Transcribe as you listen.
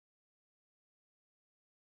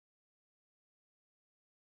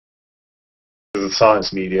as a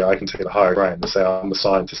science media, I can take the higher ground and say I'm a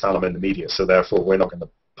scientist and I'm in the media, so therefore we're not going to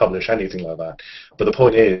publish anything like that. But the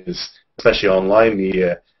point is, especially online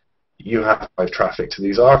media, you have to drive traffic to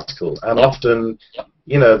these articles, and often,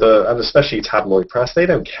 you know, and especially tabloid press, they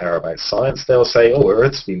don't care about science. They'll say, "Oh,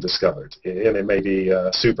 Earth's been discovered," and it may be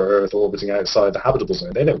a super Earth orbiting outside the habitable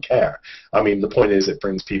zone. They don't care. I mean, the point is, it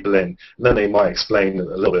brings people in, and then they might explain a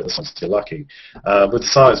little bit of the science if you're lucky. With the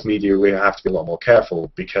science media, we have to be a lot more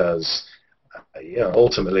careful because, you know,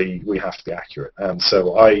 ultimately we have to be accurate. And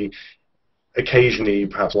so occasionally,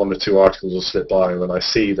 perhaps one or two articles will slip by when I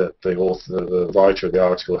see that the author, the writer of the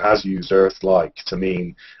article, has used Earthlike to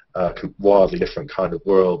mean a wildly different kind of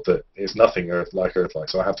world that is nothing like Earthlike.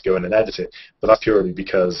 So I have to go in and edit it. But that's purely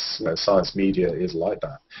because, you know, science media is like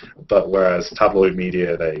that. But whereas tabloid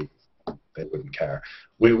media, they wouldn't care.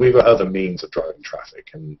 We've got other means of driving traffic,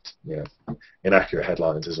 and, you know, inaccurate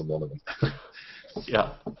headlines isn't one of them. Yeah.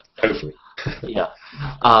 Hopefully. Yeah.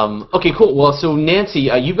 Okay, cool. Well, so Nancy,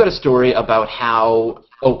 you've got a story about how...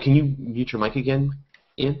 Oh, can you mute your mic again,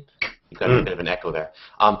 Ian? You've got a bit of an echo there.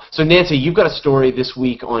 So Nancy, you've got a story this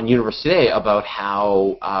week on Universe Today about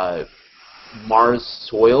how Mars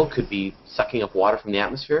soil could be sucking up water from the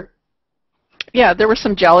atmosphere. Yeah, there were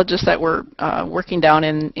some geologists that were working down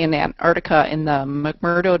in Antarctica in the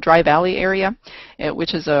McMurdo Dry Valley area,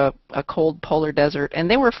 which is a cold polar desert, and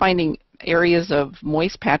they were finding areas of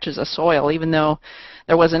moist patches of soil, even though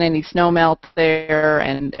there wasn't any snow melt there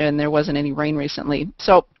and there wasn't any rain recently.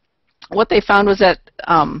 So what they found was that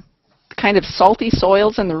kind of salty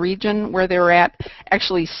soils in the region where they were at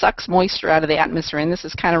actually sucks moisture out of the atmosphere, and this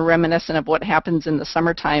is kind of reminiscent of what happens in the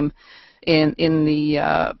summertime in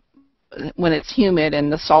the when it's humid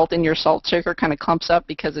and the salt in your salt shaker kind of clumps up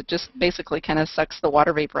because it just basically kind of sucks the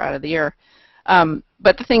water vapor out of the air.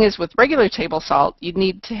 But the thing is, with regular table salt, you'd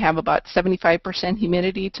need to have about 75%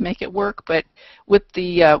 humidity to make it work. But with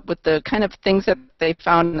the kind of things that they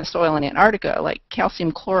found in the soil in Antarctica, like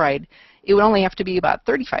calcium chloride, it would only have to be about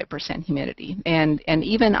 35% humidity. And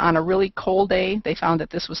even on a really cold day, they found that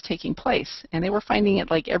this was taking place. And they were finding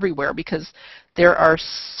it like everywhere because there are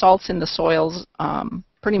salts in the soils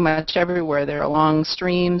pretty much everywhere. They're along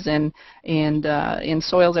streams and in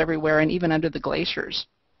soils everywhere, and even under the glaciers.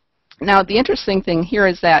 Now, the interesting thing here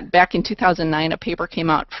is that back in 2009, a paper came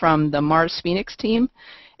out from the Mars Phoenix team,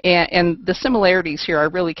 and the similarities here are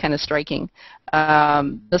really kind of striking.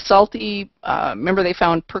 The salty, remember they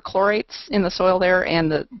found perchlorates in the soil there,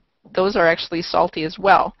 and those are actually salty as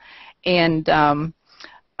well. And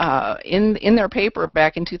in their paper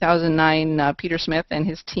back in 2009, Peter Smith and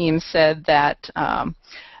his team said that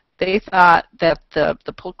they thought that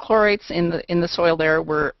the perchlorates in the soil there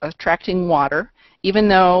were attracting water, even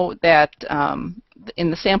though that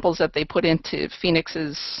in the samples that they put into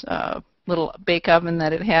Phoenix's little bake oven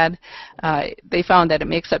that it had, they found that it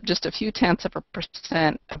makes up just a few tenths of a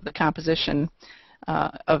 % of the composition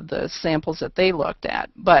of the samples that they looked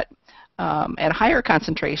at. But at higher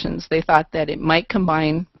concentrations, they thought that it might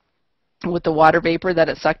combine with the water vapor that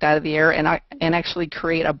it sucked out of the air and actually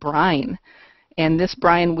create a brine. And this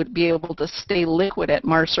brine would be able to stay liquid at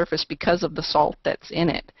Mars' surface because of the salt that's in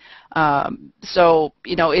it. So,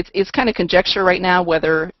 you know, it's kind of conjecture right now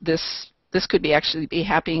whether this could actually be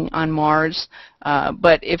happening on Mars.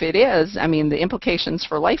 But if it is, I mean, the implications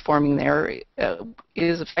for life forming there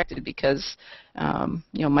is affected because,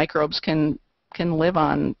 you know, microbes can live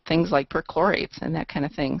on things like perchlorates and that kind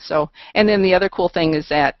of thing. So, and then the other cool thing is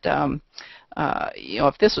that you know,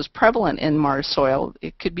 if this was prevalent in Mars soil,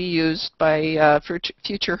 it could be used by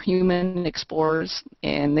future human explorers,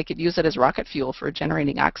 and they could use it as rocket fuel for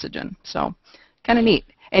generating oxygen. So, kind of neat.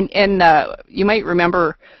 And you might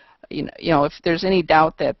remember, you know, if there's any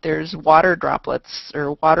doubt that there's water droplets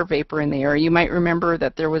or water vapor in the air, you might remember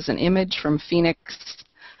that there was an image from Phoenix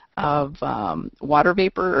of water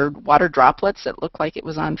vapor or water droplets that looked like it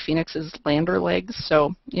was on Phoenix's lander legs.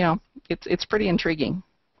 So, you know, it's pretty intriguing.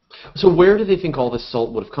 So where do they think all this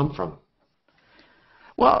salt would have come from?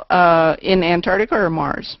 Well, in Antarctica or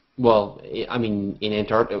Mars? Well, I mean, in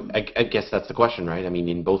Antarctica, I guess that's the question, right? I mean,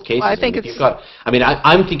 in both cases. Well, I think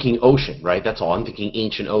I'm thinking ocean, right? That's all. I'm thinking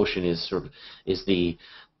ancient ocean is the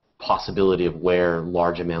possibility of where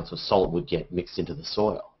large amounts of salt would get mixed into the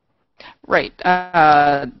soil. Right.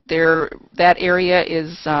 That area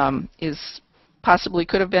is possibly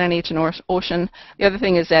could have been an ancient ocean. The other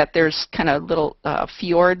thing is that there's kind of little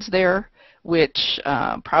fjords there, which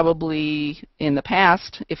probably in the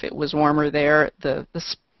past, if it was warmer there, the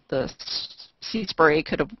sea spray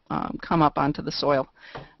could have come up onto the soil.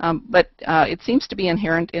 But it seems to be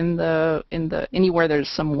inherent in the anywhere there's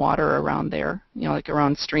some water around there, you know, like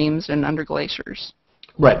around streams and under glaciers.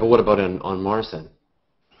 Right, but what about on Mars then?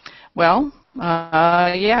 Well,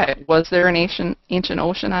 yeah, was there an ancient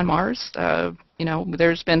ocean on Mars?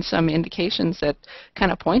 There's been some indications that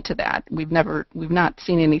kind of point to that. We've not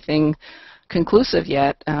seen anything conclusive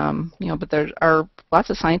yet, but there are lots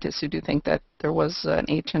of scientists who do think that there was an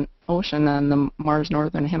ancient ocean on the Mars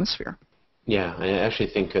northern hemisphere. Yeah, I actually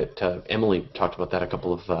think that Emily talked about that a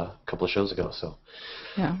couple of shows ago. So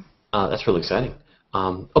yeah, that's really exciting.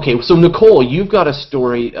 Okay, so Nicole, you've got a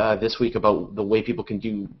story this week about the way people can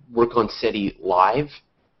do work on SETI live.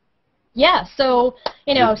 Yeah, so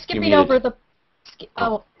skipping over the.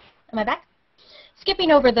 Oh, am I back?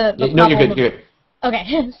 Skipping over the no, you're good. You're good.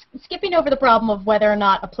 Okay, skipping over the problem of whether or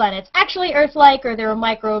not a planet's actually Earth-like or there are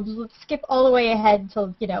microbes. Let's skip all the way ahead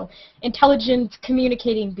to intelligent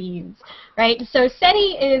communicating beings, right? So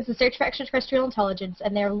SETI is the Search for Extraterrestrial Intelligence,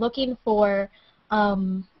 and they're looking for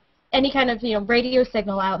any kind of radio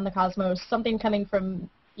signal out in the cosmos, something coming from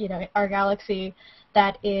our galaxy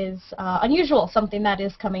that is unusual, something that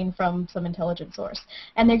is coming from some intelligent source.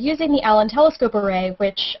 And they're using the Allen Telescope Array,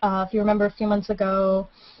 which, if you remember a few months ago,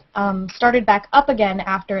 started back up again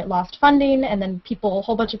after it lost funding, and then a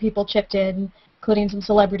whole bunch of people chipped in, including some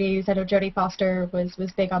celebrities. I know Jodie Foster was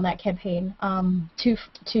big on that campaign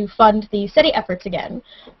to fund the SETI efforts again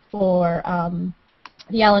for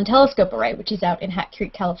the Allen Telescope Array, which is out in Hat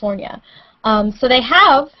Creek, California. So they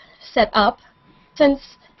have set up, since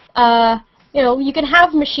you can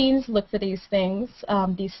have machines look for these things,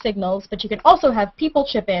 these signals, but you can also have people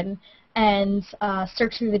chip in and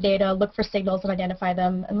search through the data, look for signals, and identify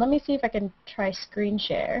them. And let me see if I can try screen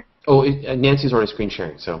share. Oh, Nancy's already screen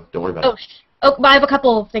sharing, so don't worry about it. Oh, I have a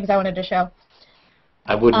couple of things I wanted to show.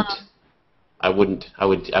 I wouldn't. I would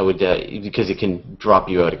because it can drop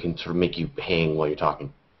you out. It can sort of make you hang while you're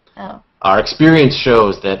talking. Oh. Our experience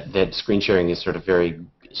shows that screen sharing is sort of very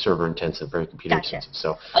server intensive, very computer intensive.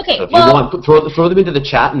 So, okay, so if you want, throw them into the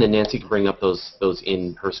chat, and then Nancy can bring up those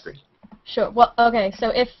in her screen. Sure. Well, okay. So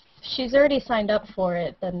if she's already signed up for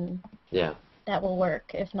it, then that will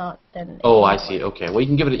work. If not, then I see. Okay. Well, you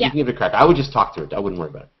can give it a crack. I would just talk through it. I wouldn't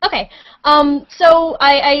worry about it. Okay. So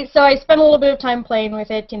I spent a little bit of time playing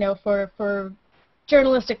with it, for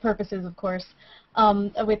journalistic purposes, of course,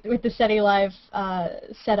 with the SETI Live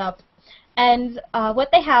setup. And what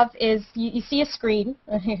they have is you see a screen.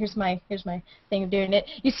 Here's my thing of doing it.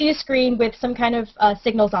 You see a screen with some kind of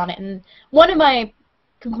signals on it. And one of my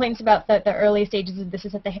complaints about the early stages of this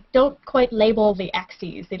is that they don't quite label the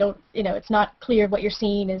axes. They don't, it's not clear what you're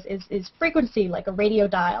seeing is frequency, like a radio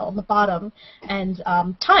dial on the bottom, and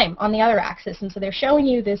time on the other axis. And so they're showing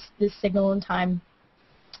you this signal and time,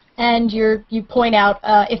 and you point out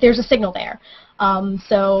if there's a signal there.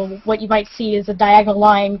 So what you might see is a diagonal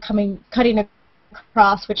line cutting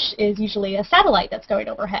across, which is usually a satellite that's going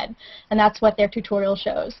overhead, and that's what their tutorial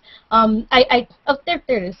shows. There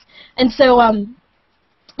it is. And so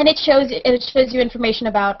and it shows you information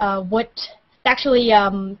about what actually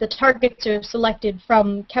the targets are selected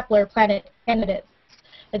from Kepler planet candidates,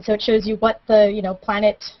 and so it shows you what the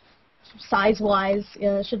planet size-wise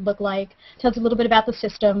should look like. Tells you a little bit about the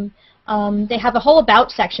system. They have a whole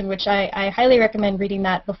about section, which I highly recommend reading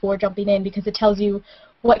that before jumping in, because it tells you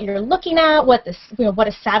what you're looking at, what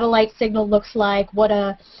a satellite signal looks like, what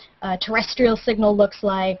a terrestrial signal looks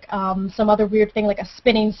like, some other weird thing like a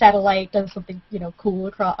spinning satellite does something cool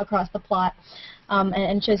across the plot,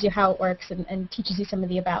 and shows you how it works and teaches you some of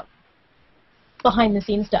the about behind the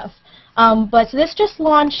scenes stuff. But so this just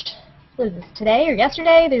launched. What is this, today or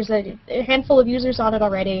yesterday? There's a handful of users on it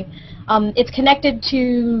already. It's connected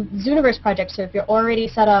to Zooniverse project, so if you're already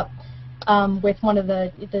set up with one of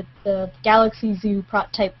the Galaxy Zoo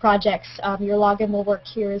type projects, your login will work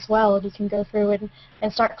here as well, and you can go through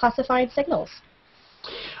and start classifying signals.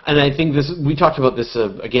 And I think we talked about this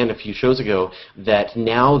again a few shows ago, that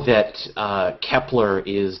now that Kepler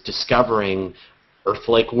is discovering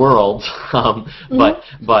Earth-like worlds, but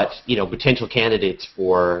potential candidates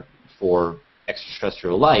for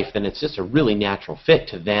extraterrestrial life, then it's just a really natural fit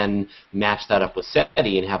to then match that up with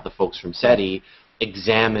SETI and have the folks from SETI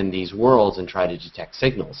examine these worlds and try to detect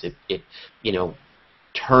signals. It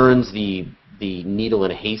turns the needle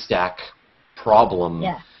in a haystack problem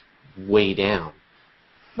way down.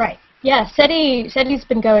 Right. Yeah, SETI's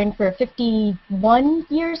been going for 51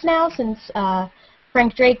 years now, since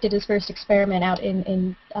Frank Drake did his first experiment out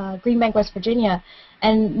in Green Bank, West Virginia,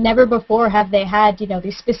 and never before have they had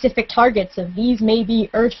these specific targets of these may be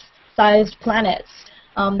Earth-sized planets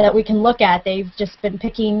that we can look at. They've just been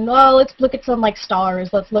picking, let's look at some like stars,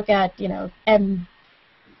 let's look at M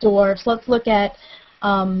dwarfs, let's look at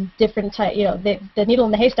different the needle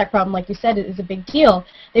in the haystack problem, like you said, is a big deal.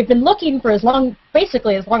 They've been looking for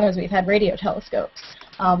basically as long as we've had radio telescopes,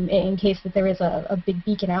 in case that there is a big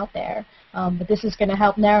beacon out there. But this is going to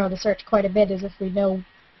help narrow the search quite a bit, as if we know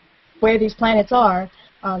where these planets are,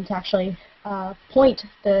 to actually point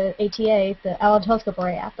the ATA, the Allen Telescope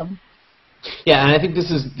Array, at them. Yeah, and I think this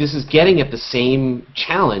is getting at the same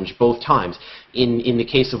challenge both times. In the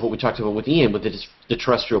case of what we talked about with Ian, with the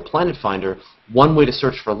terrestrial planet finder, one way to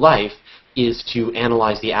search for life is to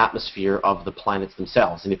analyze the atmosphere of the planets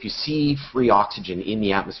themselves. And if you see free oxygen in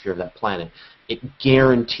the atmosphere of that planet, it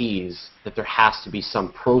guarantees that there has to be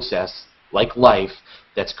some process, like life,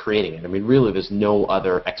 that's creating it. I mean, really, there's no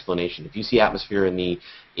other explanation. If you see atmosphere in the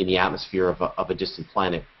atmosphere of a distant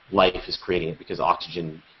planet, life is creating it, because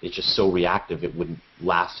oxygen is just so reactive it wouldn't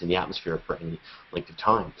last in the atmosphere for any length of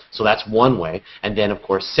time. So that's one way. And then, of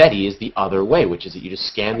course, SETI is the other way, which is that you just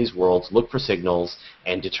scan these worlds, look for signals,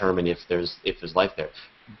 and determine if there's life there.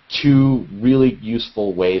 Two really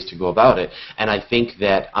useful ways to go about it. And I think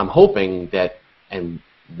that I'm hoping that, and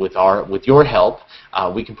with your help,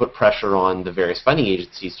 we can put pressure on the various funding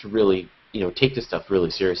agencies to really take this stuff really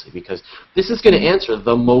seriously, because this is going to answer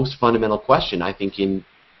the most fundamental question, I think, in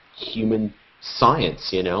human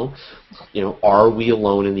science. Are we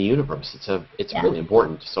alone in the universe? It's really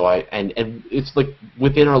important. So and it's like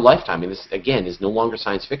within our lifetime. And this again is no longer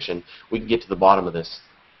science fiction. We can get to the bottom of this.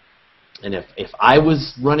 And if I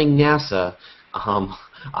was running NASA,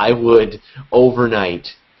 I would overnight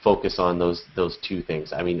focus on those two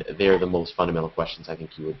things. I mean, they're the most fundamental questions I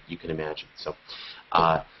think you can imagine. So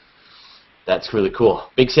that's really cool.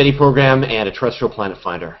 Big SETI program and a terrestrial planet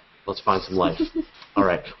finder. Let's find some life. All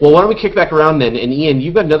right. Well, why don't we kick back around then? And Ian,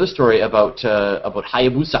 you've got another story about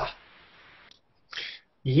Hayabusa.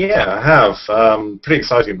 Yeah, I have. Pretty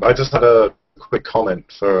exciting. I just had a quick comment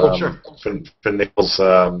for Nichols,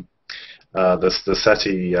 the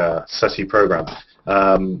SETI program,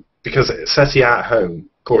 because SETI at home,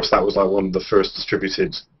 of course, that was like one of the first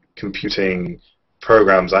distributed computing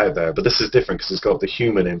programs out there, but this is different because it's got the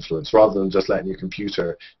human influence rather than just letting your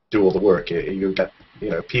computer do all the work. You get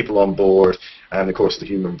people on board, and of course the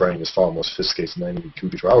human brain is far more sophisticated than any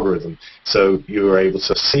computer algorithm, so you're able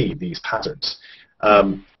to see these patterns.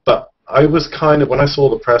 But I was when I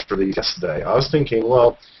saw the press release yesterday, I was thinking,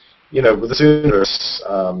 well, with the universe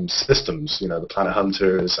systems, the Planet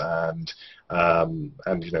Hunters and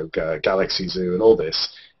Galaxy Zoo and all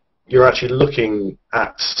this, you're actually looking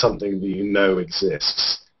at something that you know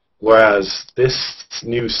exists. Whereas this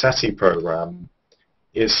new SETI program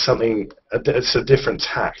is it's a different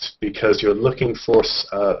tact, because you're looking for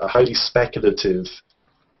a highly speculative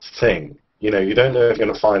thing. You don't know if you're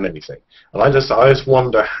going to find anything. And I just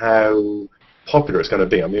wonder how popular it's going to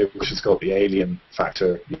be. I mean, which has got the alien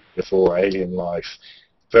factor for alien life,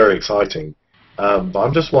 very exciting. But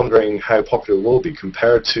I'm just wondering how popular it will be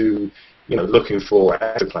compared to looking for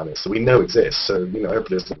exoplanets that we know exist. So,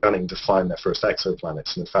 everybody's gunning to find their first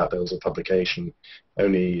exoplanets. And in fact, there was a publication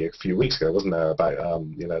only a few weeks ago, wasn't there, about,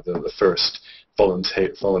 the first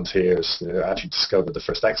volunteers actually discovered the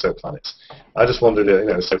first exoplanets. I just wondered,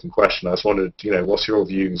 a second question, I just wondered, what's your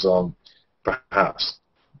views on perhaps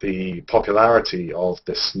the popularity of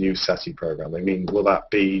this new SETI program? I mean, will it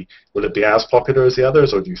be as popular as the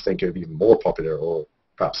others, or do you think it will be even more popular, or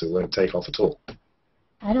perhaps it won't take off at all?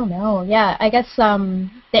 I don't know. Yeah, I guess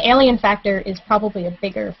the alien factor is probably a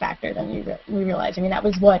bigger factor than we realize. I mean, that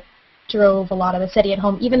was what drove a lot of the SETI at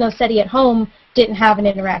home. Even though SETI at home didn't have an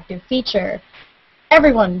interactive feature,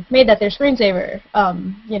 everyone made that their screensaver,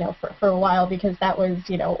 for a while, because that was,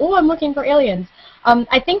 oh, I'm looking for aliens.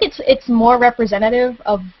 I think it's more representative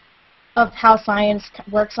of how science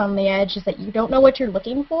works on the edge, is that you don't know what you're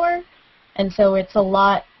looking for, and so it's a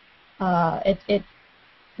lot.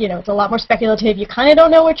 It's a lot more speculative. You kind of don't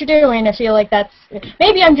know what you're doing. I feel like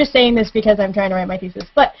maybe I'm just saying this because I'm trying to write my thesis,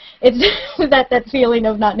 but it's that feeling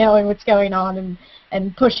of not knowing what's going on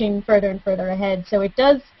and pushing further and further ahead. So it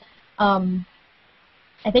does,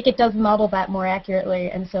 I think it does model that more accurately,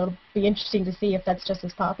 and so it'll be interesting to see if that's just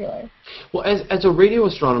as popular. Well, as a radio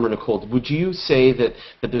astronomer, Nicole, would you say that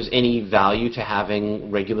there's any value to having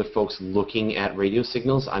regular folks looking at radio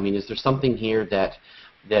signals? I mean, is there something here that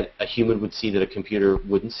a human would see that a computer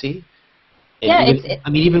wouldn't see? And yeah,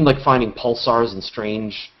 even like finding pulsars and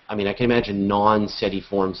strange, I can imagine non-SETI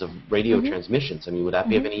forms of radio transmissions. I mean, would that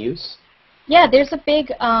be of any use? Yeah, there's a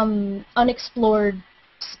big unexplored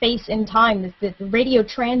space in time, the radio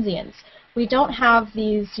transients. We don't have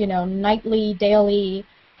these, nightly, daily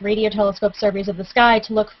radio telescope surveys of the sky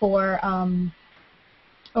to look for,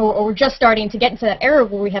 or we're just starting to get into that era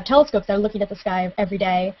where we have telescopes that are looking at the sky every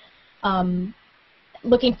day.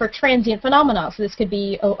 looking for transient phenomena. So this could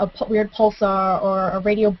be a weird pulsar or a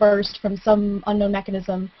radio burst from some unknown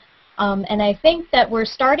mechanism. And I think that we're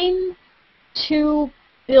starting to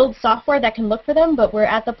build software that can look for them, but we're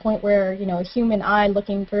at the point where, you know, a human eye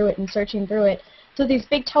looking through it and searching through it. So these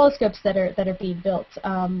big telescopes that are being built,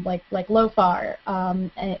 like LOFAR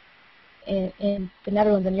in the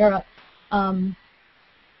Netherlands and Europe,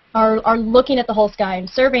 are looking at the whole sky and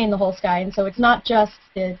surveying the whole sky. And so it's not just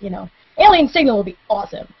the, you know, alien signal would be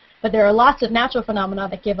awesome, but there are lots of natural phenomena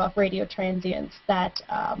that give off radio transients that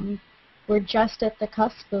we're just at the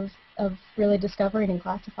cusp of really discovering and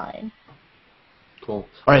classifying. Cool.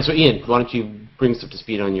 All right, so Ian, why don't you bring us up to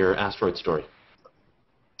speed on your asteroid story?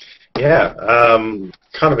 Yeah,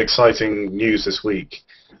 kind of exciting news this week,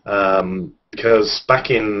 because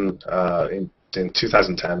back in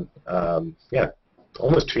 2010, yeah,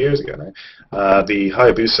 almost 2 years ago now, the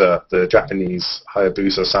Hayabusa, the Japanese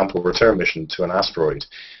Hayabusa sample return mission to an asteroid,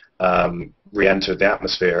 re-entered the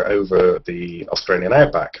atmosphere over the Australian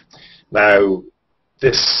outback. Now,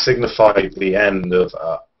 this signified the end of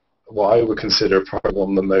what I would consider probably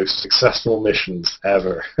one of the most successful missions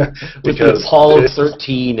ever. Because the Apollo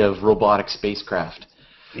 13 of robotic spacecraft.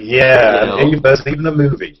 Yeah, You know? and there's even a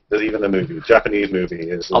movie. There's even a movie. A Japanese movie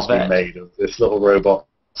has been made of this little robot.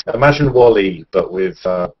 Imagine WALL-E, but with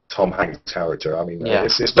Tom Hanks' character. I mean, Yeah,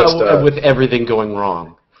 it's just with everything going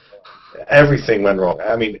wrong. Everything went wrong.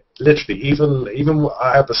 I mean, literally, even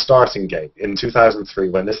at the starting gate in 2003,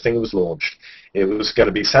 when this thing was launched, it was going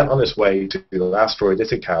to be sent on its way to the asteroid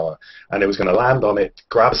Itokawa, and it was going to land on it,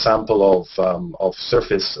 grab a sample of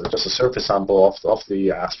surface, just a surface sample off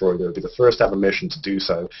the asteroid. It would be the first ever mission to do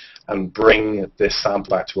so, and bring this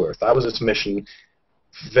sample back to Earth. That was its mission.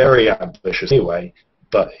 Very ambitious anyway,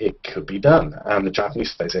 but it could be done. And the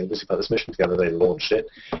Japanese Space Agency put this mission together. They launched it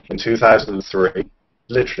in 2003.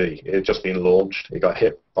 Literally, it had just been launched. It got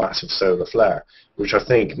hit by a massive solar flare, which I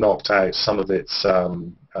think knocked out some of its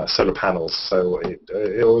solar panels. So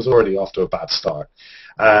it was already off to a bad start.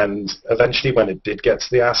 And eventually, when it did get to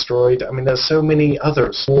the asteroid, I mean, there's so many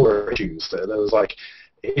other smaller issues. There was like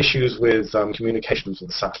issues with communications with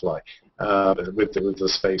the satellite, with the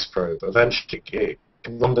space probe. Eventually, it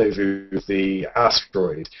rendezvous with the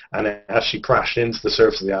asteroid, and it actually crashed into the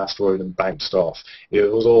surface of the asteroid and bounced off.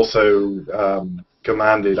 It was also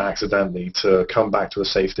commanded accidentally to come back to a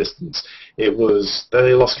safe distance. They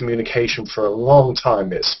lost communication for a long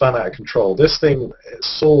time. It spun out of control. This thing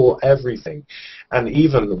saw everything, and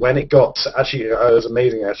even when it got, actually, it was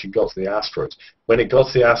amazing it actually got to the asteroid. When it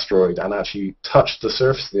got to the asteroid and actually touched the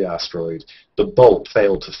surface of the asteroid, the bolt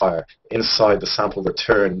failed to fire inside the sample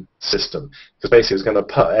return system, because basically it was going to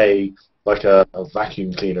put a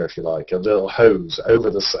vacuum cleaner, if you like, a little hose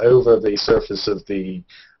over the surface of the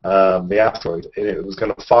asteroid, and it was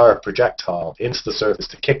going to fire a projectile into the surface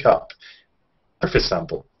to kick up the surface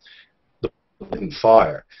sample. It didn't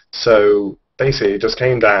fire. So basically it just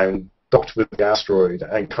came down, docked with the asteroid,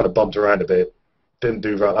 and kind of bumped around a bit. Didn't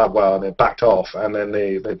do that well, and it backed off, and then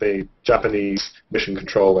the Japanese mission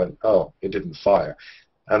control went, oh, it didn't fire.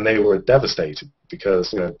 And they were devastated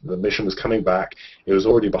because, you know, the mission was coming back. It was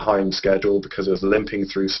already behind schedule because it was limping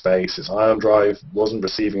through space. Its ion drive wasn't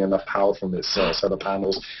receiving enough power from its solar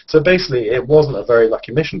panels. So basically, it wasn't a very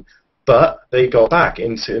lucky mission. But they got back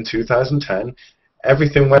in 2010.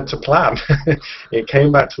 Everything went to plan. It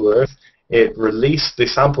came back to Earth. It released the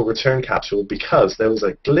sample return capsule because there was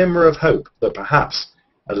a glimmer of hope that perhaps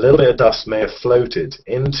a little bit of dust may have floated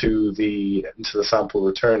into the sample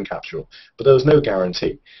return capsule, but there was no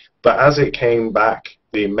guarantee. But as it came back,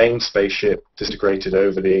 the main spaceship disintegrated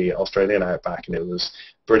over the Australian outback, and it was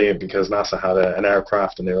brilliant because NASA had an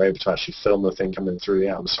aircraft and they were able to actually film the thing coming through the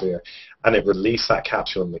atmosphere, and it released that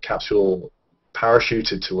capsule, and the capsule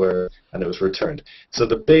parachuted to Earth, and it was returned. So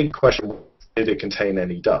the big question was, did it contain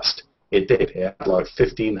any dust? It did. It had like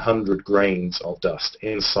 1,500 grains of dust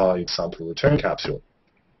inside the sample return capsule.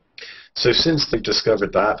 So since they've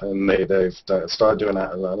discovered that, and they've started doing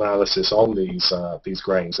an analysis on these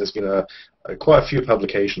grains, there's been quite a few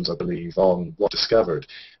publications, I believe, on what discovered.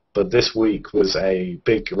 But this week was a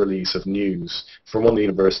big release of news from one of the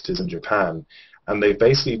universities in Japan, and they've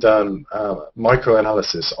basically done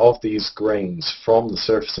microanalysis of these grains from the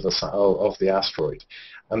surface of the asteroid.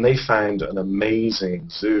 And they found an amazing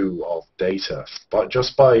zoo of data. But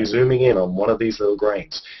just by zooming in on one of these little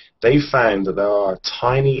grains, they found that there are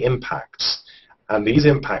tiny impacts, and these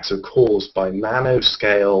impacts are caused by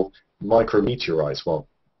nanoscale micrometeorites, well,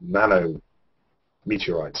 nanometeorites.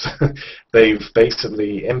 They've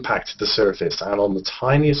basically impacted the surface, and on the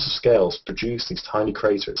tiniest of scales produced these tiny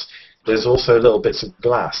craters. there's also little bits of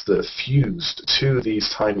glass that are fused to these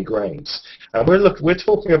tiny grains. And we're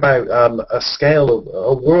talking about a scale of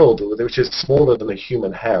a world which is smaller than a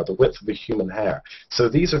human hair, the width of a human hair. So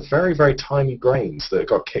these are very, very tiny grains that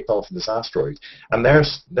got kicked off of this asteroid. And they're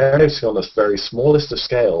noticing on the very smallest of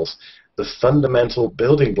scales the fundamental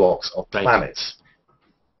building blocks of planets.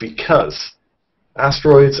 Because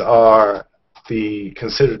asteroids are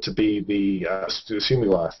considered to be the,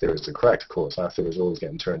 assuming our theories are correct, of course, our theories are always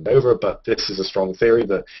getting turned over, but this is a strong theory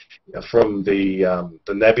that from the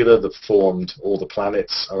nebula that formed all the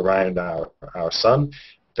planets around our sun,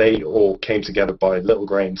 they all came together by little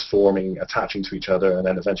grains forming, attaching to each other, and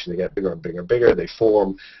then eventually they get bigger and bigger and bigger. They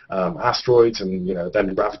form asteroids, and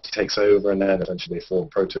then gravity takes over, and then eventually they form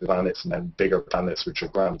protoplanets, and then bigger planets which are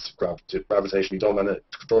gravitationally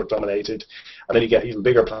dominated. And then you get even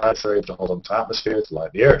bigger planets that are able to hold on to atmospheres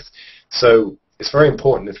like the Earth. So it's very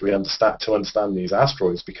important if we understand these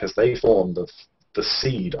asteroids, because they form the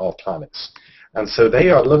seed of planets. And so they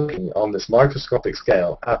are looking on this microscopic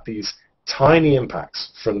scale at these tiny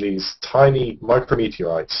impacts from these tiny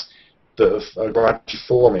micrometeorites that are gradually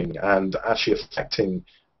forming and actually affecting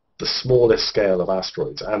the smallest scale of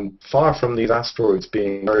asteroids. And far from these asteroids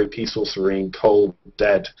being very peaceful, serene, cold,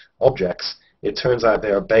 dead objects, it turns out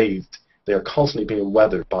they are bathed, they are constantly being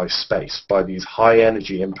weathered by space, by these high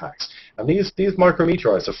energy impacts. And these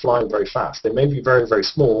micrometeorites are flying very fast. They may be very, very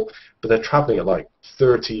small, but they're traveling at like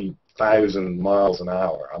 30,000 miles an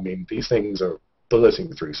hour. I mean, these things are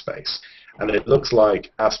bulleting through space. And it looks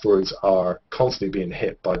like asteroids are constantly being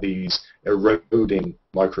hit by these eroding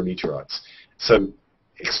micrometeorites. So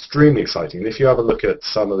extremely exciting. And if you have a look at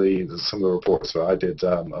some of the reports, so I did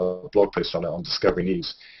a blog post on it on Discovery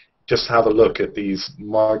News, just have a look at these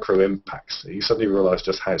micro impacts. You suddenly realize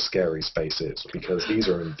just how scary space is, because these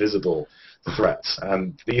are invisible threats,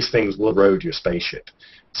 and these things will erode your spaceship.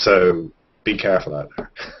 So be careful out there.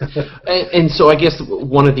 and so I guess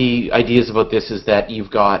one of the ideas about this is that you've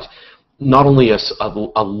got not only a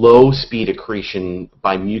low-speed accretion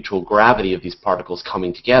by mutual gravity of these particles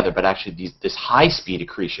coming together, but actually this high-speed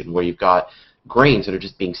accretion where you've got grains that are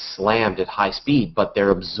just being slammed at high speed, but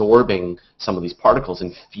they're absorbing some of these particles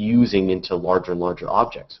and fusing into larger and larger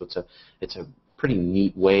objects. So it's a pretty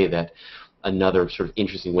neat way, that another sort of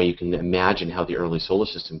interesting way you can imagine how the early solar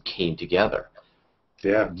system came together.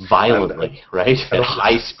 Yeah. Violently, right? At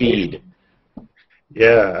high speed.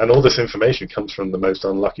 Yeah, and all this information comes from the most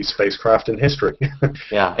unlucky spacecraft in history.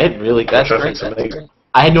 Yeah, that's great. Amazing.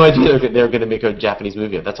 I had no idea they were going to make a Japanese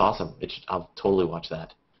movie. That's awesome. I'll totally watch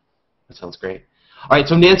that. That sounds great. All right,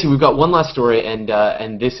 so Nancy, we've got one last story,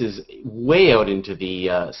 and this is way out into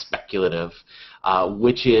the speculative,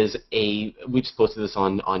 which is we just posted this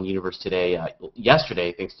on Universe Today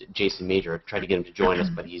yesterday, thanks to Jason Major. I tried to get him to join us,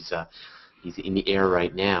 but he's in the air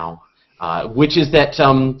right now, which is that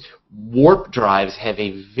warp drives have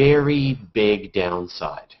a very big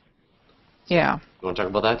downside. Yeah. You want to talk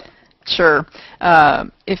about that? Sure.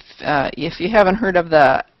 If you haven't heard of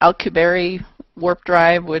the Alcubierre warp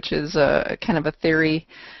drive, which is a kind of a theory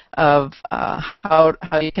of how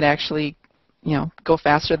you can actually go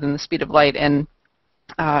faster than the speed of light, and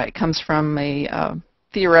it comes from a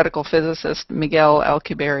theoretical physicist, Miguel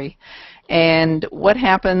Alcubierre. And what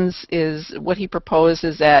happens is, what he proposed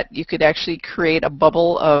is that you could actually create a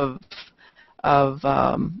bubble of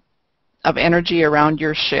energy around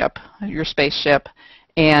your ship, your spaceship,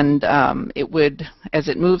 and it would, as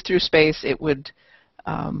it moved through space, it would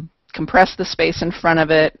compress the space in front of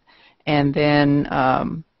it, and then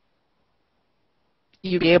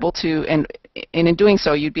you'd be able to, and in doing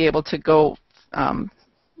so, you'd be able to go,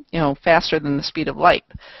 faster than the speed of light.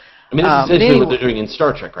 I mean, that's essentially what they're doing in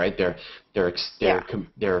Star Trek, right? They're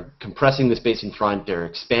compressing the space in front, they're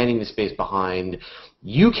expanding the space behind.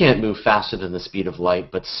 You can't move faster than the speed of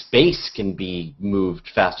light, but space can be moved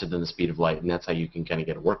faster than the speed of light, and that's how you can kind of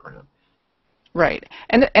get a workaround. Right,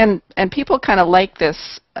 and people kind of like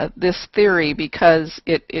this theory, because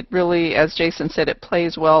it really, as Jason said, it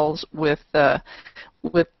plays well with the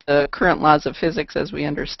current laws of physics as we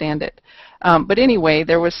understand it. But anyway,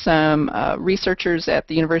 there was some researchers at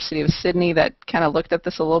the University of Sydney that kind of looked at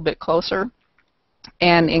this a little bit closer,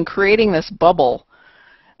 and in creating this bubble,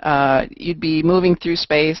 you'd be moving through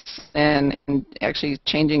space and actually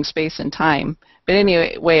changing space and time. But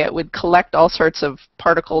anyway, it would collect all sorts of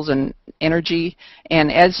particles and energy,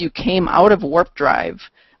 and as you came out of warp drive,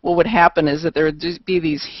 what would happen is that there would be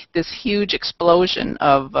this huge explosion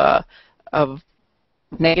of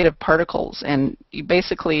negative particles, and you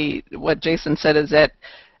basically, what Jason said is that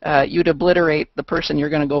you'd obliterate the person you're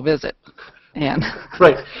going to go visit. And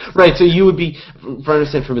right. So you would be, if I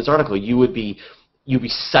understand from his article, you would be you'd be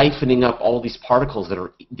siphoning up all these particles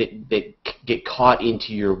that get caught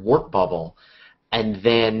into your warp bubble, and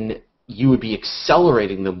then you would be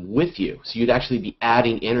accelerating them with you. So you'd actually be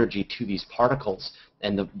adding energy to these particles,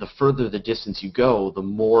 and the further the distance you go, the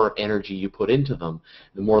more energy you put into them,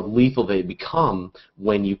 the more lethal they become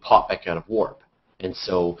when you pop back out of warp. And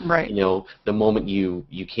so, right. The moment you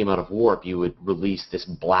came out of warp, you would release this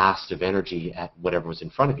blast of energy at whatever was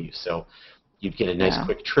in front of you. So you'd get a nice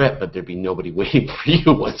quick trip, but there'd be nobody waiting for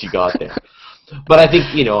you once you got there. But I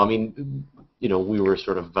think, we were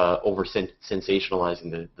sort of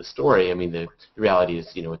over-sensationalizing the story. I mean, the reality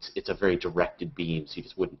is, it's a very directed beam, so you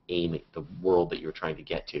just wouldn't aim at the world that you're trying to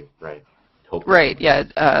get to, right? Hopefully. Right, yeah.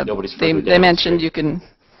 Nobody's they mentioned you can...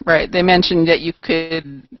 Right. They mentioned that you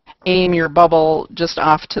could aim your bubble just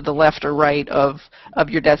off to the left or right of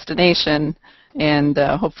your destination, and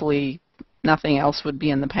hopefully nothing else would be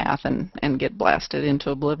in the path and get blasted into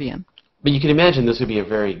oblivion. But you can imagine this would be a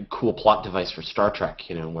very cool plot device for Star Trek,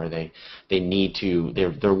 where they need to,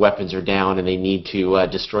 their weapons are down and they need to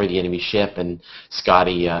destroy the enemy ship, and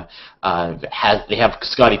Scotty they have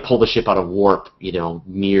Scotty pull the ship out of warp,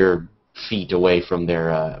 mere feet away from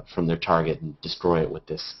their target and destroy it with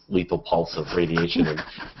this lethal pulse of radiation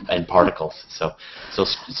and particles. So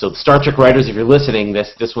the Star Trek writers, if you're listening,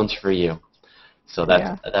 this one's for you. So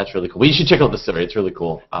that's really cool. But you should check out the story. It's really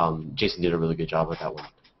cool. Jason did a really good job with that one.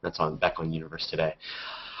 That's back on Universe Today.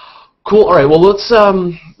 Cool. All right. Well, let's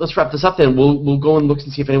wrap this up then. We'll go and look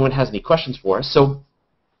and see if anyone has any questions for us. So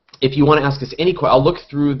if you want to ask us any questions, I'll look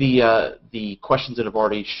through the questions that have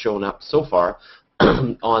already shown up so far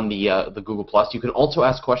on the Google+. You can also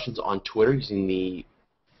ask questions on Twitter using the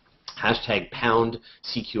hashtag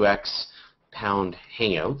 #CQX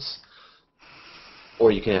 #Hangouts,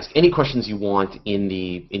 or you can ask any questions you want in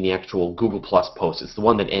the actual Google+ post. It's the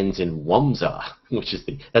one that ends in WUMZA, which is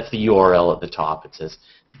that's the URL at the top. It says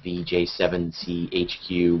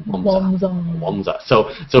VJ7CHQ WUMZA.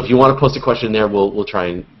 So if you want to post a question there, we'll try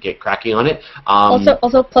and get cracking on it. Also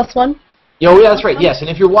 +1. Oh, yeah, that's right, yes. And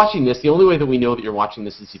if you're watching this, the only way that we know that you're watching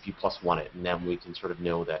this is if you +1 it, and then we can sort of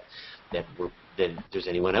know that there's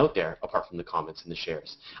anyone out there, apart from the comments and the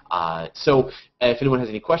shares. So if anyone has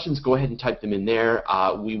any questions, go ahead and type them in there.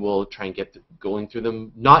 We will try and get going through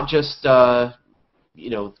them, not just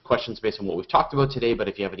questions based on what we've talked about today, but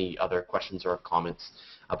if you have any other questions or comments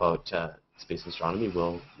about space astronomy,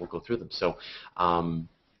 we'll go through them. So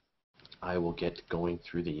I will get going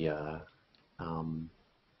through the...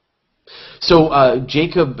 So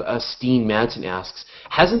Jacob Steen Madsen asks,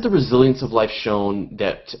 hasn't the resilience of life shown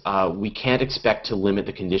that we can't expect to limit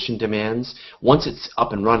the condition demands? Once it's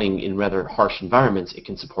up and running in rather harsh environments, it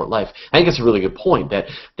can support life. I think that's a really good point, that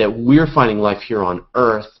we're finding life here on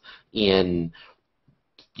Earth in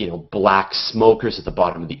black smokers at the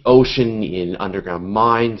bottom of the ocean, in underground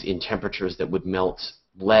mines, in temperatures that would melt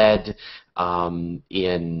lead,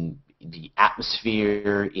 in the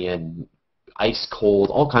atmosphere, in ice cold,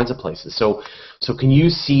 all kinds of places. So can you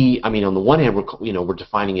see? I mean, on the one hand, we're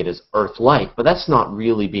defining it as Earth-like, but that's not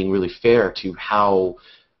really being really fair to how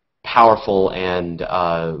powerful and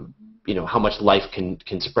how much life can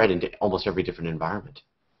spread into almost every different environment.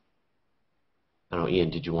 I don't know, Ian,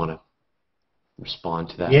 did you want to respond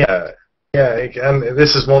to that? Yeah, and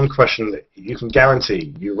this is one question that you can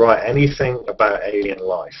guarantee. You write anything about alien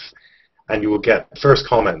life, and you will get first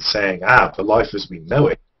comments saying, but life as we know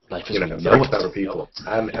it. Very clever people.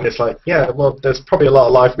 And it's like, well, there's probably a lot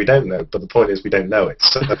of life we don't know, but the point is we don't know it.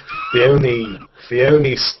 So the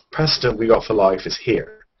only precedent we got for life is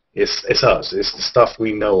here. It's us. It's the stuff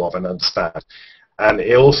we know of and understand. And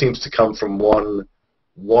it all seems to come from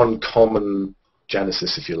one common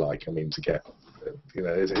genesis, if you like. I mean, to get,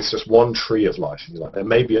 it's just one tree of life, if you like. There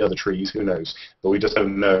may be other trees, who knows, but we just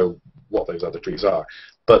don't know what those other trees are.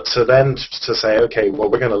 But to say, okay,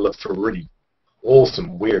 well, we're going to look for really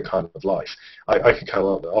awesome, weird kind of life. I could come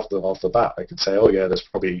up off the bat. I could say, oh yeah,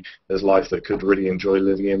 there's life that could really enjoy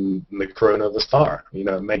living in the corona of the star.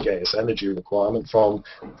 May get its energy requirement from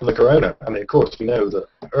the corona. I mean, of course, we know that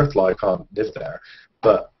Earth-like can't live there,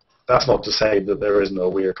 but that's not to say that there isn't a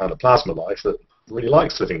weird kind of plasma life that really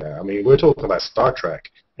likes living there. I mean, we're talking about Star Trek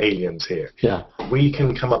aliens here. Yeah. We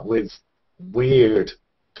can come up with weird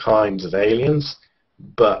kinds of aliens,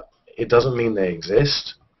 but it doesn't mean they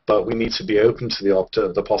exist. But we need to be open to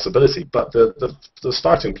the possibility. But the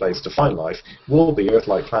starting place to find life will be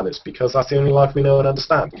Earth-like planets, because that's the only life we know and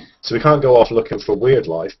understand. So we can't go off looking for weird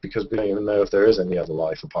life, because we don't even know if there is any other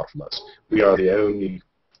life apart from us. We are the only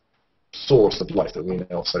source of life that we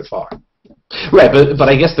know so far. Right, but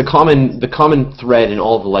I guess the common thread in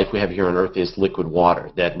all the life we have here on Earth is liquid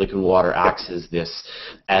water. That liquid water acts as the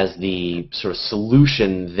sort of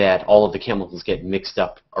solution that all of the chemicals get mixed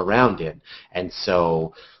up around in, and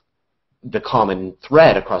so the common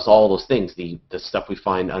thread across all those things, the stuff we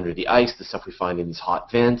find under the ice, the stuff we find in these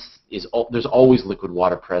hot vents, there's always liquid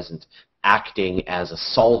water present, acting as a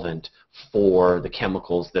solvent for the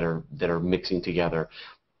chemicals that are mixing together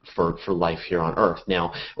for life here on Earth.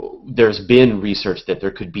 Now, there's been research that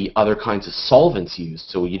there could be other kinds of solvents used,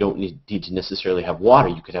 so you don't need to necessarily have water.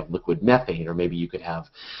 You could have liquid methane, or maybe you could have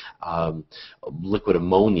liquid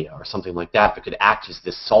ammonia or something like that that could act as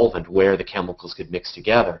this solvent where the chemicals could mix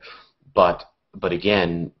together. But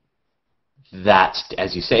again, that's,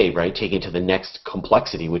 as you say, right, taking it to the next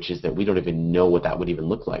complexity, which is that we don't even know what that would even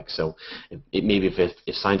look like. So maybe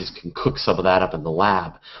if scientists can cook some of that up in the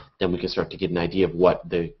lab, then we can start to get an idea of what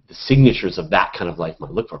the signatures of that kind of life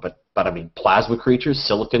might look for. But I mean, plasma creatures,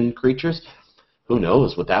 silicon creatures, who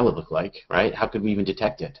knows what that would look like, right? How could we even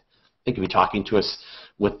detect it? They could be talking to us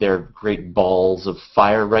with their great balls of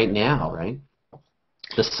fire right now, right?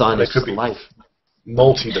 The sun is just life.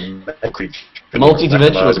 Multi-dimensional creatures.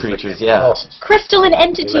 Multi-dimensional creatures, yeah. Crystalline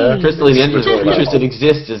entities. Crystalline entities, creatures that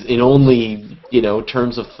exist in only,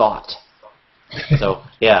 terms of thought. So,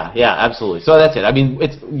 yeah, absolutely. So that's it. I mean,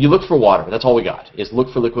 you look for water. That's all we got, is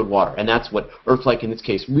look for liquid water. And that's what Earthlike in this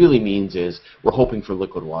case really means, is we're hoping for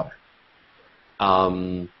liquid water.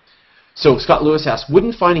 So Scott Lewis asks,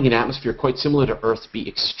 wouldn't finding an atmosphere quite similar to Earth's be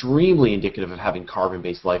extremely indicative of having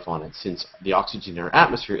carbon-based life on it, since the oxygen in our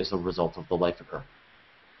atmosphere is a result of the life of Earth?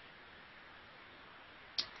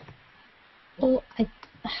 Well, I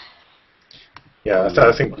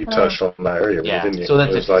think you touched on that earlier, didn't you? So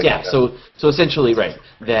that's it. Like, so essentially, right,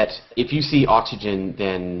 that if you see oxygen,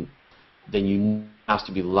 then you has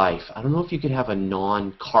to be life. I don't know if you could have a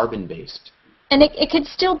non-carbon-based. And it could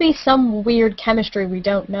still be some weird chemistry we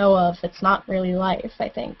don't know of that's not really life, I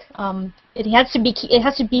think. It has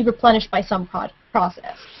to be replenished by some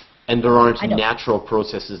process. And there aren't natural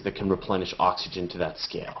processes that can replenish oxygen to that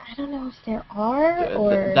scale. I don't know if there are,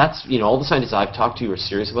 or... That's, all the scientists I've talked to who are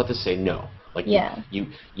serious about this say no. Like,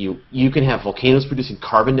 you can have volcanoes producing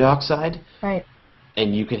carbon dioxide, right?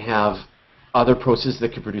 And you can have other processes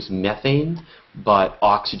that can produce methane, but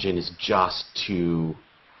oxygen is just too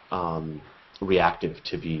reactive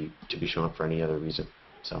to be shown up for any other reason.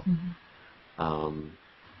 So,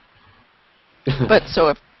 but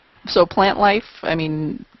so plant life. I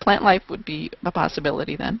mean, plant life would be a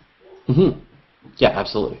possibility then. Mm-hmm. Yeah,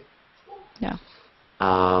 absolutely. Yeah.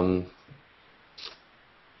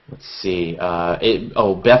 Let's see.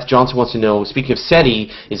 Beth Johnson wants to know, speaking of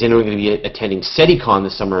SETI, is anyone going to be attending SETICon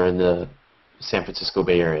this summer in the San Francisco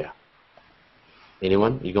Bay Area?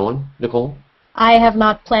 Anyone? You going, Nicole? I have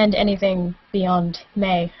not planned anything beyond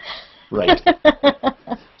May. Right.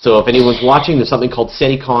 So if anyone's watching, there's something called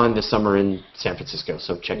SETICon this summer in San Francisco,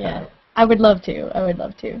 so check that out. I would love to.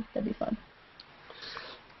 That'd be fun.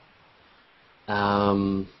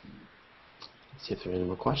 Let's see if there are any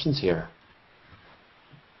more questions here.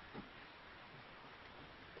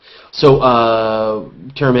 So,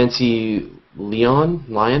 Terramency Lion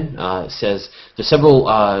says there's several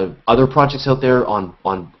other projects out there on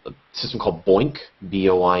a system called BOINC,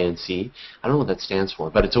 B-O-I-N-C. I don't know what that stands for,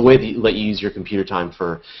 but it's a way that let you use your computer time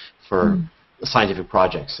for scientific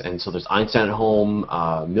projects. And so there's Einstein at home,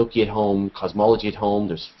 Milky at home, cosmology at home.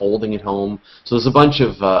 There's folding at home. So there's a bunch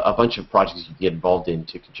of projects you can get involved in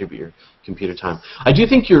to contribute your computer time. I do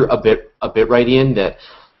think you're a bit right, Ian, that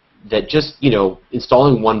just,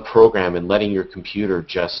 installing one program and letting your computer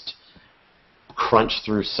just crunch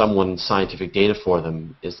through someone's scientific data for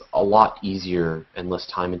them is a lot easier and less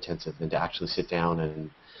time intensive than to actually sit down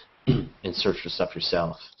and search for stuff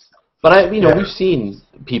yourself. But we've seen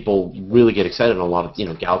people really get excited on a lot of,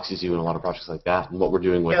 Galaxy Zoo and a lot of projects like that, and what we're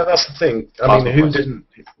doing with. Yeah, that's the thing. I mean, who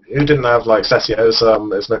didn't have like SETI, as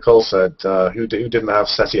Nicole said, who didn't have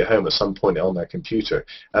SETI at home at some point on their computer,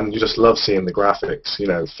 and you just love seeing the graphics,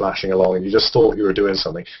 flashing along, and you just thought you were doing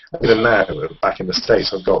something. Even now, back in the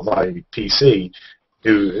States, I've got my PC,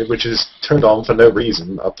 which is turned on for no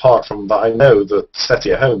reason apart from that I know that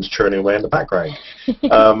SETI at home is churning away in the background.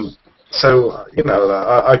 So, I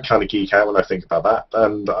kind of geek out when I think about that,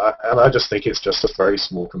 and I just think it's just a very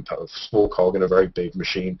small cog in a very big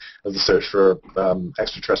machine of the search for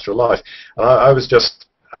extraterrestrial life. And I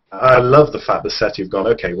love the fact that SETI have gone,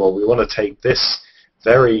 okay, well, we want to take this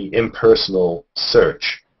very impersonal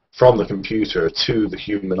search from the computer to the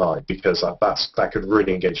human eye, because that could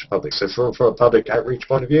really engage the public. So from a public outreach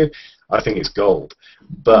point of view, I think it's gold.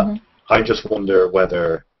 But I just wonder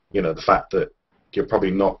whether, the fact that you're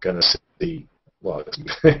probably not going to see, well,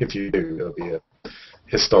 if you do, it'll be a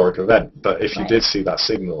historic event. But if you did see that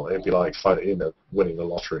signal, it'd be like winning the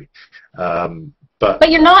lottery.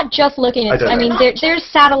 But you're not just looking at, I mean, there's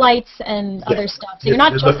satellites and other stuff, so you're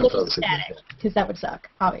not just looking static, because that would suck,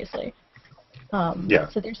 obviously.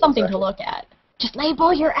 So there's something to look at. Just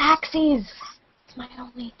label your axes. It's my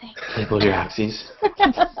only thing. Label your axes.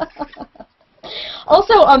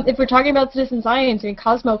 Also, if we're talking about citizen science, I mean,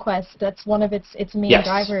 CosmoQuest, that's one of its main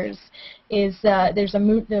drivers, is there's the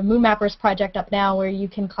Moon Mappers project up now where you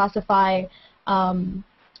can classify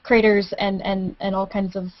craters and all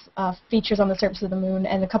kinds of features on the surface of the moon,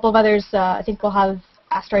 and a couple of others. I think we'll have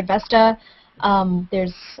asteroid Vesta.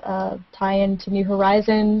 There's tie-in to New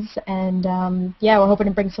Horizons, and we're hoping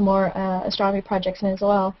to bring some more astronomy projects in as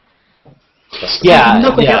well.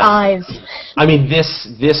 Look with your eyes. I mean,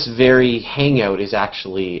 this very Hangout is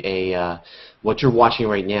actually what you're watching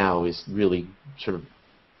right now is really sort of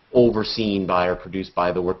overseen by or produced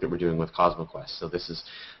by the work that we're doing with CosmoQuest. So this is,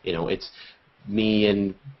 it's me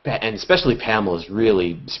and especially Pamela is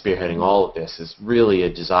really spearheading all of this. Is really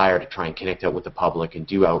a desire to try and connect out with the public and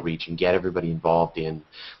do outreach and get everybody involved in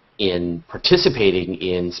participating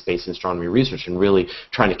in space and astronomy research, and really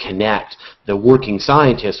trying to connect the working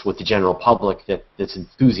scientists with the general public that's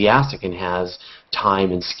enthusiastic and has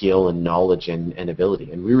time and skill and knowledge and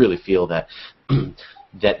ability. And we really feel that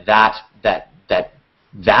that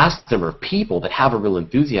vast number of people that have a real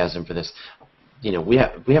enthusiasm for this, we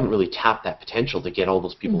haven't really tapped that potential to get all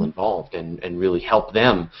those people involved and really help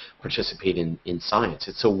them participate in science.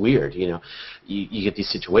 It's so weird, you get these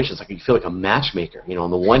situations, like you feel like a matchmaker.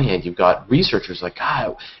 On the one hand, you've got researchers like,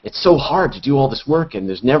 God, it's so hard to do all this work and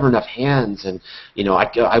there's never enough hands, and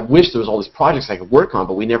I wish there was all these projects I could work on,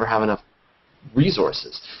 but we never have enough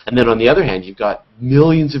resources. And then on the other hand, you've got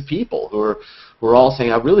millions of people who are all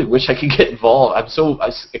saying, I really wish I could get involved. I'm so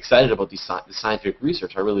excited about the scientific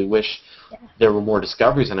research. I really wish there were more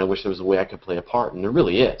discoveries, and I wish there was a way I could play a part, and there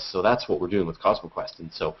really is. So that's what we're doing with CosmoQuest.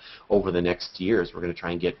 And so over the next years, we're going to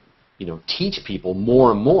try and get, teach people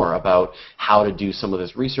more and more about how to do some of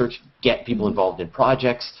this research, get people involved in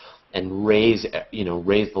projects, and raise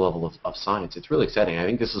the level of science. It's really exciting. I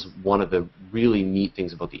think this is one of the really neat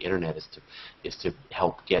things about the internet is to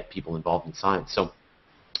help get people involved in science. So.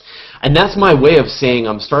 And that's my way of saying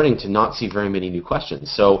I'm starting to not see very many new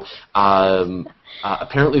questions. So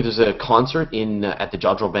apparently there's a concert at the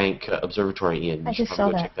Jodrell Bank Observatory, Ian. I just saw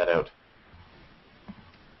that. Check that out.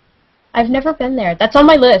 I've never been there. That's on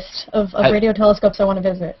my list of radio telescopes I want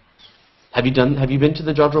to visit. Have you been to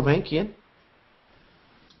the Jodrell Bank, Ian?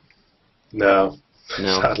 No.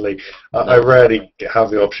 Sadly, I rarely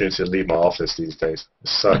have the opportunity to leave my office these days.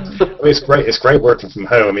 So it's great. It's great working from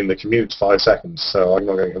home. I mean, the commute's 5 seconds, so I'm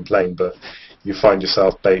not going to complain. But you find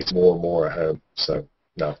yourself based more and more at home. So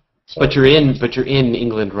no. Sorry. But you're in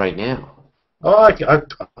England right now. Oh,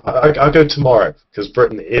 I go tomorrow because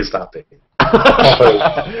Britain is that big.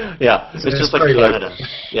 Yeah, it's just like Canada.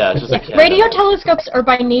 Yeah, it's just like Canada. Radio telescopes are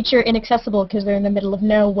by nature inaccessible because they're in the middle of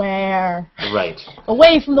nowhere. Right.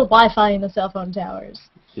 Away from the Wi-Fi and the cell phone towers.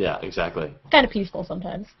 Yeah, exactly. Kind of peaceful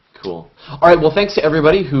sometimes. Cool. All right. Well, thanks to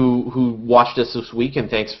everybody who watched us this week, and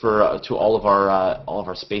thanks to all of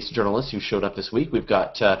our space journalists who showed up this week. We've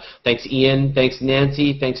got thanks Ian, thanks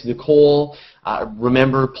Nancy, thanks Nicole.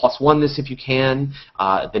 Remember, +1 this if you can.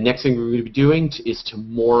 The next thing we're going to be doing is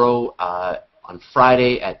tomorrow on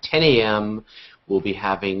Friday at 10 a.m. We'll be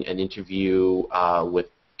having an interview with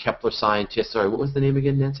Kepler scientists. Sorry, what was the name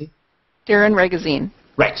again, Nancy? Darren Regazine.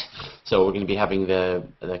 Right. So we're going to be having the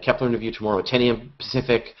Kepler interview tomorrow at 10 a.m.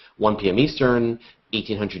 Pacific, 1 p.m. Eastern,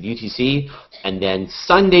 1800 UTC. And then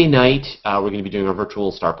Sunday night, we're going to be doing our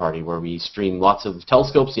virtual star party where we stream lots of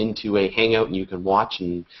telescopes into a Hangout, and you can watch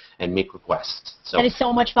and make requests. So that is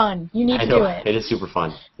so much fun. You need to do it. It is super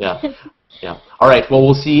fun. Yeah. Yeah. All right. Well,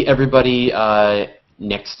 we'll see everybody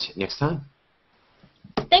next time.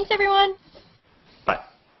 Thanks, everyone. Bye.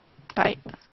 Bye.